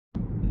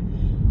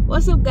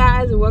What's up,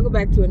 guys, and welcome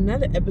back to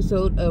another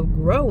episode of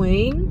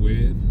Growing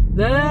with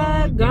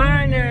the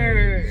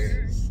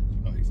Garners.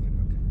 Oh, he's like,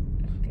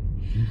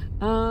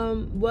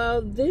 Okay.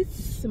 Well,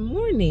 this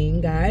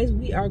morning, guys,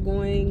 we are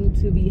going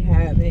to be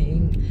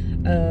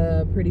having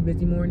a pretty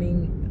busy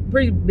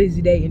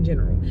day in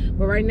general.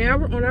 But right now,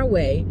 we're on our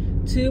way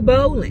to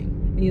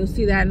bowling, and you'll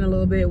see that in a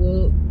little bit.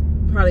 We'll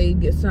probably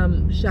get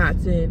some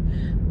shots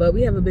in, but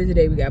we have a busy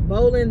day. We got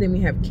bowling, then we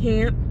have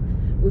camp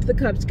with the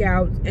Cub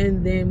Scouts,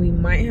 and then we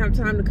might have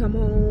time to come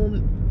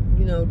home,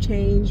 you know,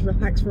 change,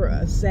 relax for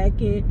a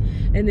second,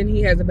 and then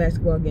he has a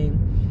basketball game.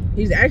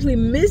 He's actually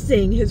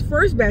missing his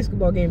first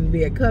basketball game to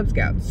be at Cub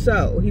Scouts,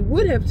 so he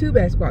would have 2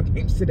 basketball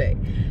games today.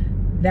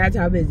 That's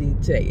how busy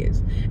today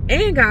is.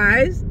 And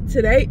guys,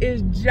 today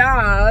is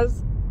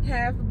Ja's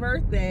half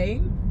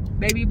birthday.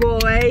 Baby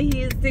boy,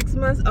 he is 6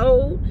 months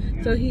old,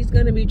 so he's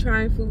gonna be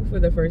trying food for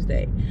the first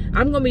day.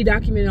 I'm gonna be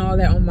documenting all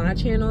that on my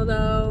channel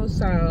though,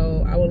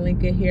 so I will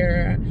link it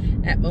here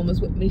at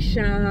Moments with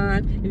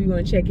Michon if you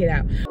want to check it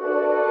out.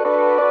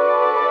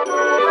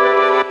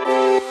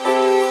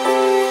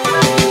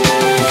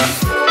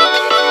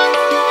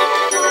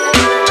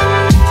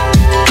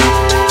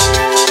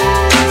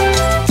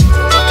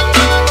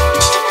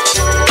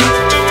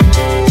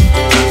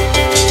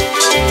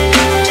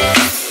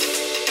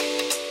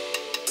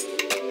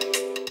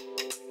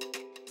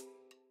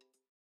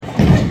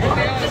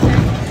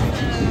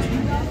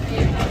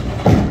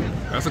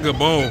 that's a good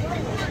bowl.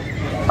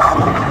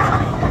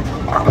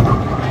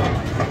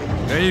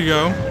 There you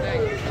go.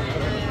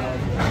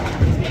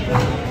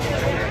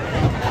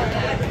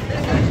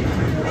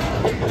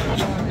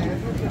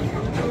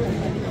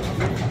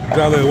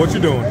 Jalil, what you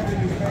doing?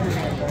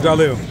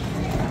 Jalil.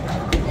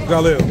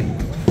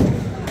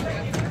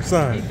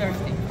 Son.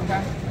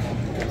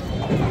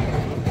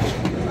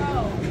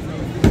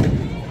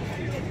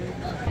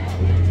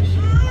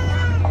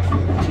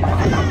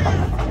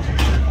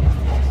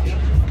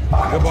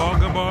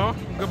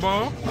 Good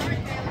ball.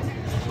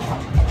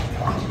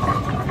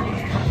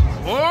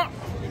 Oh!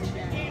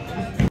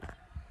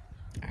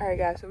 Alright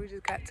guys, so we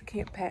just got to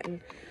Camp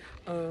Patton.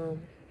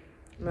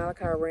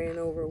 Malachi ran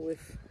over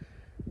with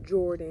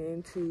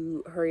Jordan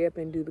to hurry up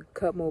and do the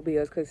cup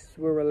mobiles because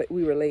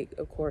we were late,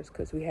 of course,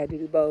 because we had to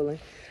do bowling.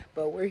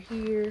 But we're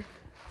here,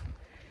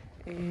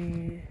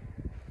 and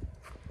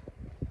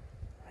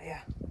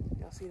yeah,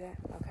 y'all see that?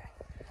 Okay.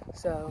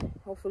 So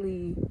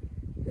hopefully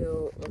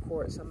he'll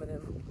record some of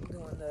them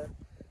doing the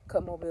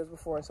cup mobiles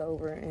before it's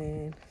over,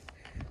 and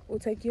we'll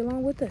take you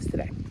along with us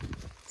today.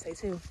 Stay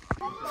tuned.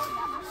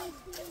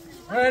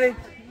 Ready?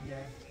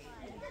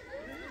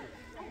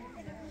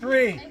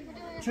 3,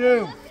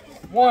 2,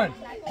 1.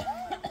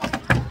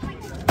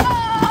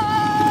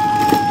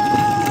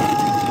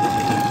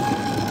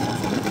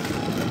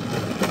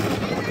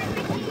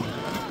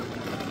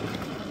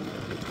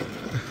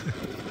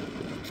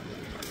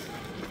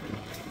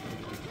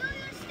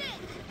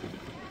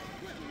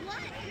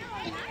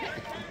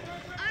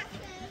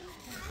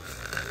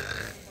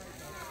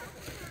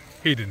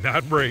 He did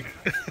not break.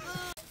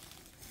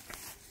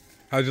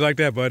 How'd you like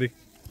that, buddy?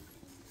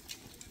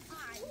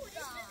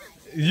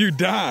 You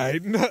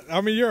died.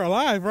 I mean, you're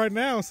alive right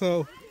now,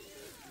 so.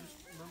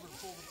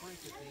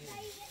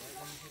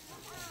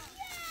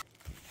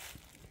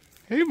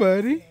 Hey,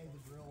 buddy.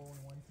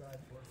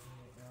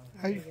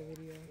 Hey.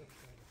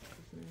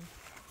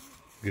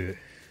 Good.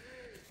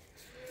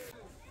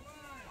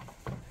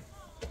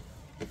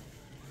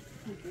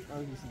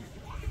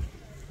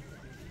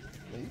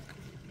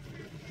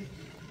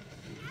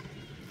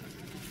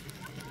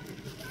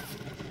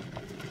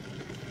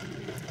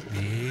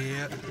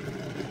 Yeah.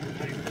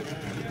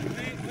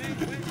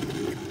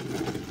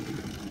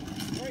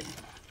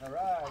 All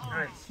right.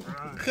 Nice.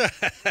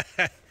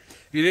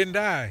 You didn't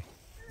die.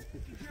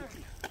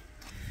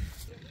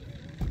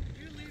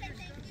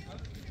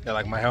 You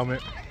like my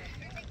helmet?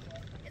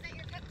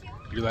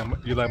 You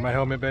like my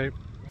helmet, babe?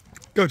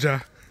 Go,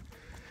 Ja.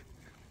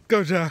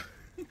 Go, Ja.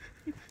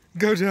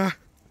 Go, Ja.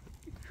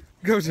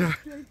 Go, Ja.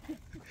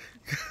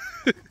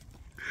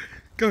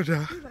 Go,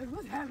 Ja.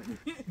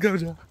 Go,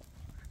 Ja.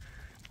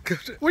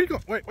 Where you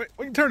going? Wait, what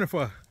you turning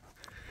for?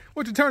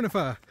 What you turning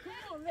for? Come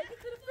on, make it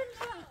to the finish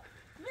line.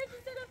 Make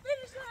it to the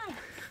finish line.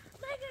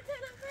 Make it to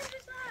the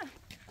finish line.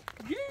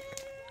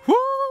 Yeah. Woo!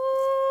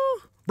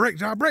 Break,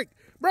 Ja, break.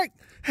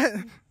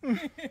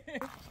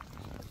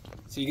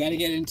 So you got to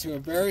get into a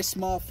very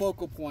small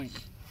focal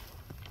point.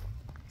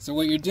 So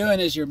what you're doing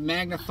is you're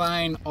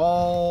magnifying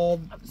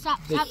all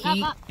the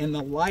heat and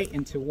the light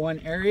into one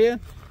area.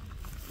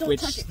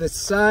 Which the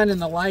sun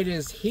and the light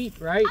is heat,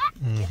 right?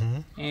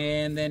 Mm-hmm.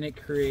 And then it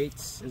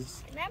creates,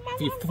 if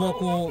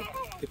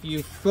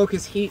you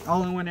focus heat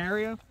all in one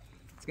area,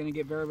 it's going to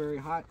get very, very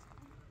hot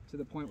to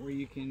the point where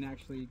you can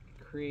actually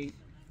create.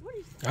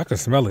 I can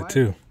smell it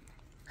too.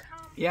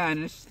 Yeah,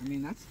 and it's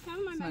not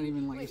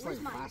even like, it's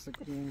like plastic.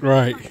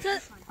 Right.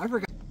 I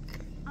forgot.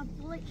 A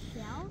bullet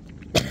shell?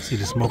 See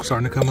the smoke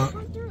starting to come up?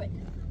 Yeah,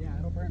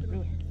 it'll burn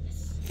through it.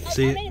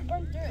 See it? I made it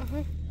burn through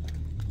it.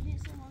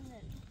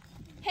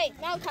 Hey,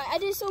 Malachi, I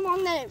did so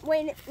long that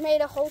it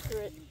made a hole through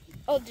it.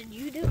 Oh, did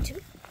you do it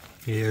too?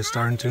 Yeah, it's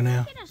starting to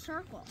now. Make it a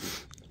circle.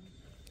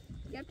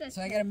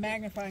 So I got a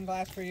magnifying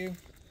glass for you.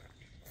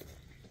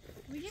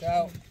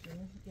 So,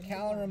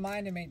 Callan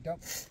reminded me,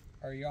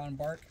 are you on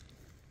bark?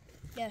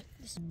 Yeah.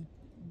 You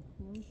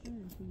want it to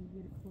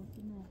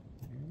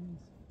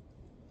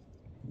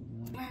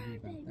be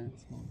about that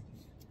small.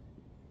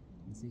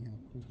 And see how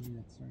quickly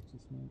that starts to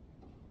smoke.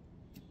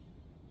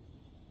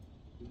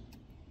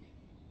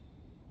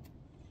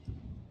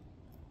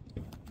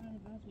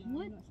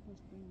 What?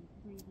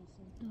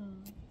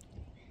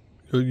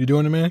 You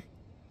doing it, man?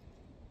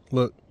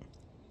 Look.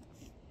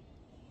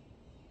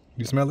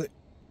 You smell it?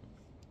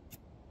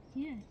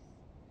 Yes.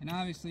 And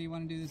obviously you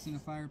want to do this in a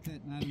fire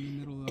pit, not in the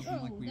middle of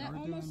them like we are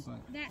doing,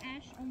 but... That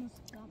ash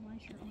almost got my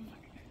shirt on.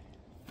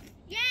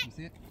 Yeah! You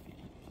see it?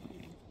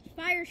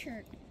 Fire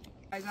shirt.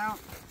 Guys out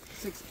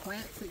 6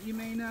 plants that you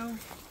may know.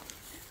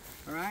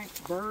 Alright,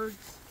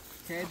 birds.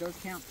 Okay, those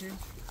count too.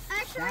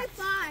 Actually, That's-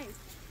 5.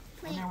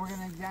 And then we're going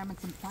to examine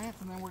some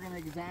plants, and then we're going to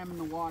examine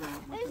the water.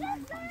 Is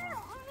that there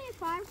only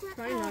 5?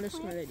 Probably not a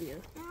smart idea.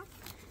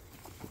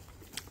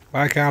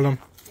 Bye, Callum.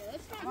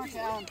 Come on,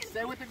 Callan.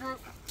 Stay with the group.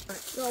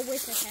 Go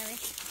with the Harry.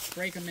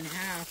 Break them in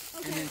half,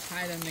 and then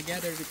tie them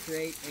together to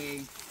create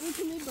a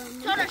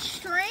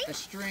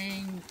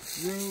string,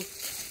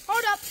 roof.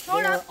 Hold up,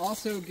 They're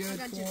also good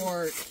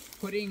for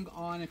putting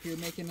on, if you're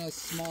making a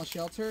small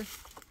shelter,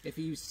 if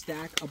you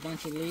stack a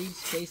bunch of leaves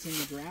facing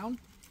the ground.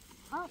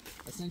 Oh.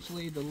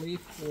 Essentially, the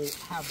leaf will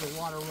have the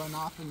water run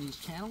off in these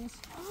channels.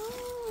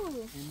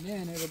 Oh. And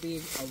then it'll be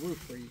a roof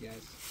for you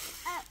guys.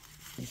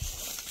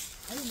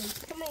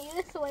 Come here,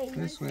 this way.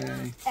 This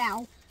way.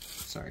 Ow.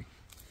 Sorry.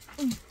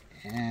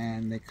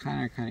 And they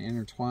kind of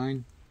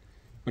intertwine.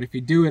 But if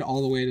you do it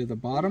all the way to the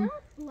bottom,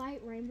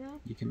 Light rainbow.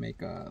 you can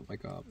make a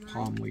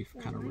palm leaf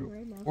kind of roof.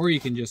 Or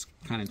you can just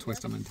kind of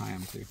twist them and tie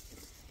them too.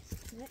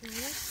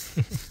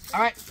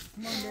 All right.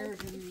 Come on, Bears.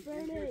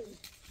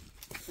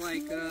 It's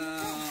like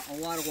a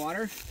lot of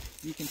water.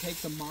 You can take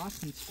some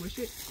moss and squish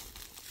it.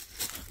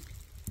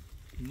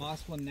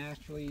 Moss will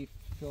naturally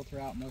filter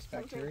out most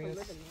bacteria.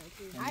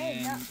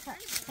 And then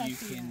you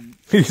can,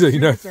 You say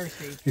you're not.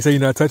 thirsty, You say you're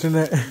not touching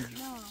that.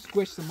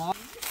 squish the moss.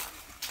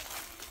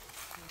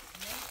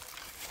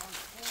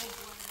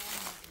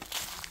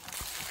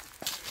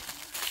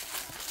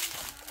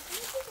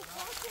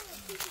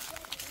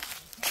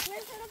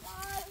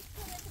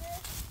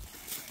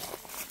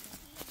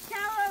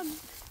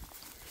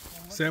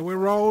 Said we're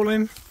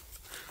rolling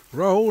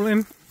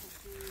down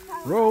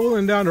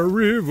the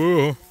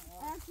river.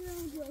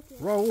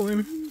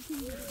 Rolling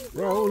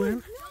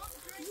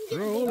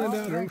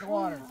down Drink the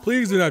water.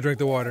 Please do not drink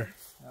the water.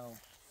 No.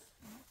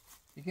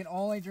 You can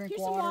only drink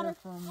water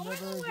from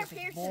rivers if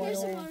it's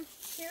boiled.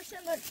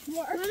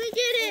 Let me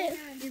get it.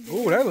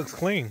 Ooh, that looks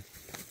clean.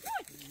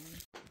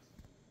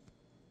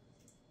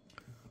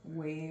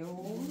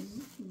 Whales.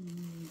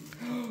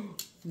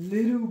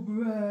 Little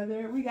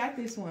brother. We got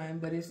this one,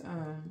 but it's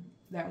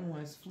that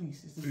one's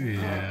fleece. It's the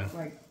same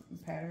like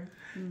pattern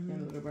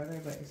than Little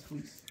Brother, but it's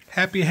fleece.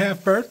 Happy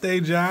half birthday,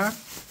 Ja.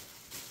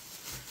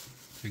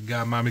 We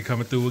got mommy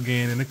coming through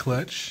again in the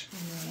clutch.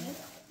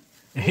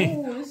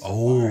 Oh, this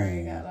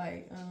safari got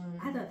like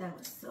I thought that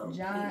was so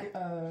giant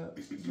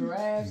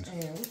giraffes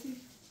and what's these?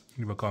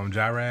 You gonna call them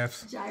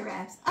giraffes?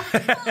 Giraffes. What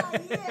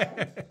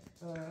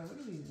are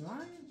these?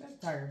 Lions? That's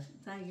tiger.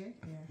 Tiger.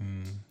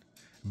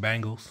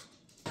 Bangles.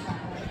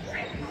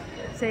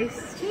 Say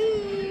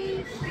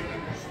cheese.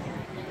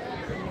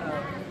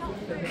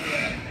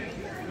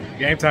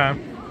 Game time.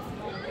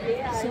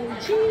 Say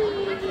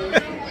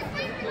cheese.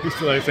 You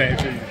still ain't saying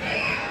cheese.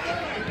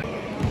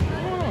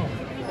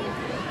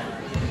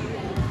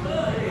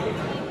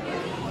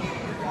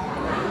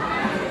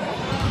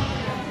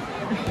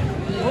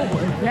 What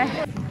was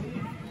that?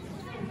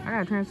 I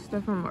gotta transfer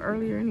stuff from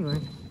earlier anyway.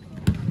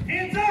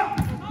 Hands up!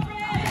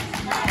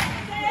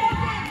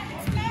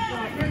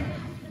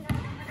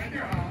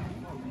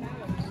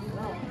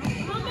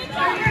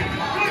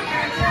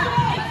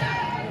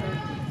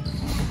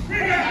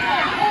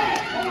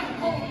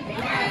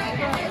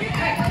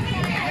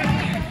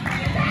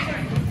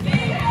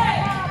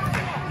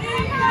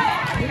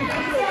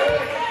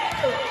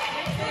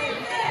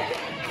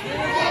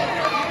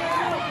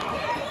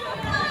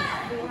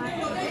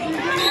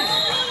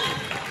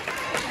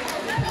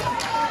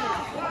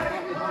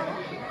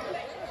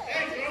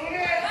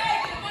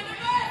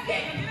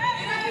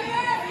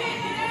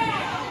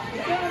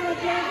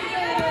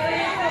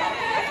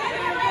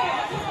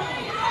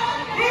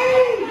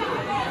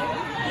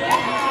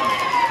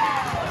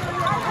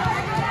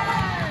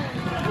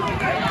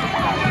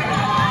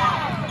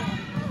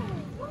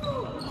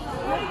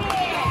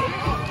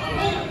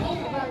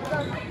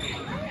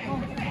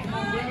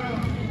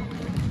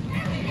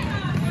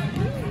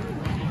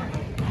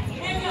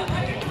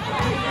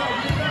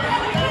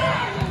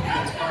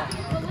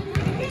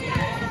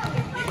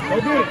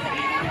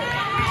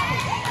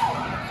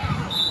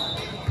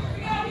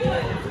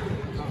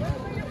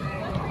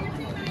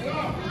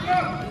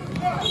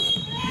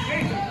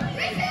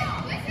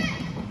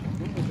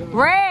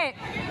 Red.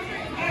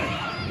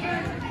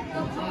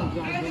 See,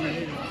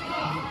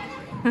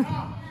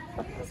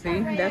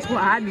 that's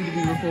why I need to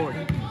be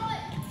recording.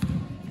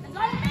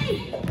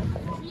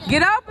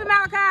 Get open,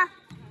 Malachi.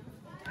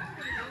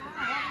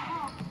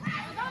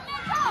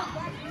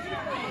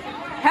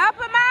 Help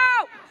him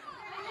out.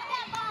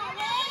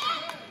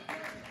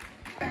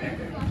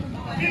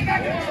 Get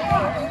back in the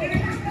spot. Get in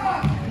your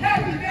spot.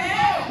 Happy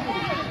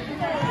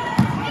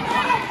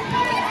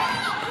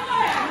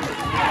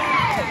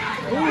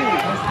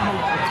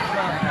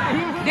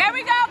There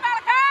we go,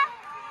 Malachi.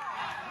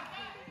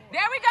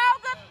 There we go.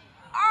 Good.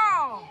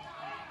 Oh.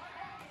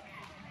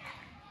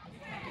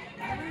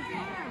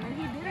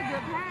 He did a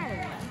good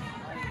pass.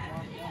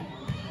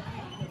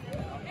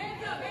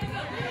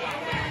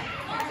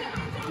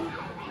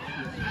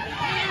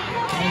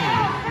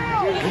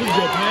 It was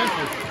good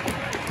passes.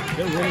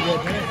 They're really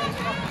good passes.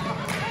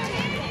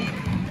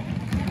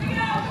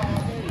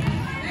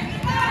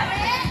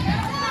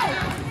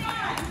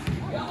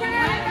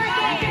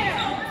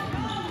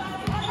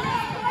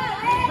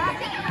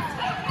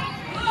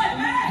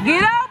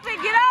 Get open,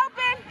 get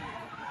open.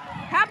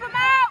 Help him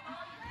out.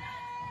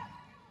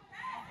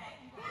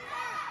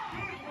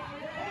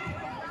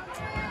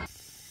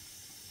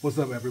 What's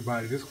up,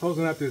 everybody? Just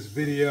closing out this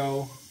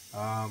video.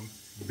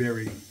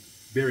 Very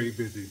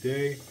busy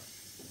day.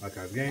 Like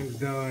our game's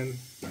done.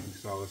 You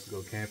saw us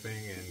go camping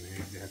and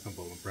we had some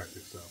bowling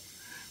practice. So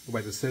we're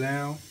about to sit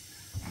down.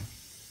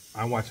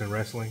 I'm watching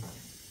wrestling.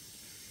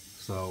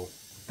 So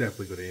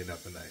definitely going to end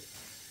up tonight.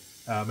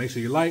 Make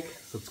sure you like,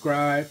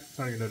 subscribe,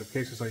 turn on your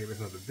notifications so you miss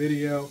another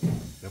video.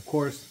 And of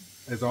course,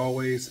 as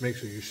always, make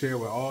sure you share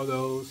with all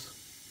those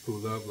who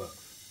love love.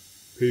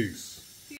 Peace.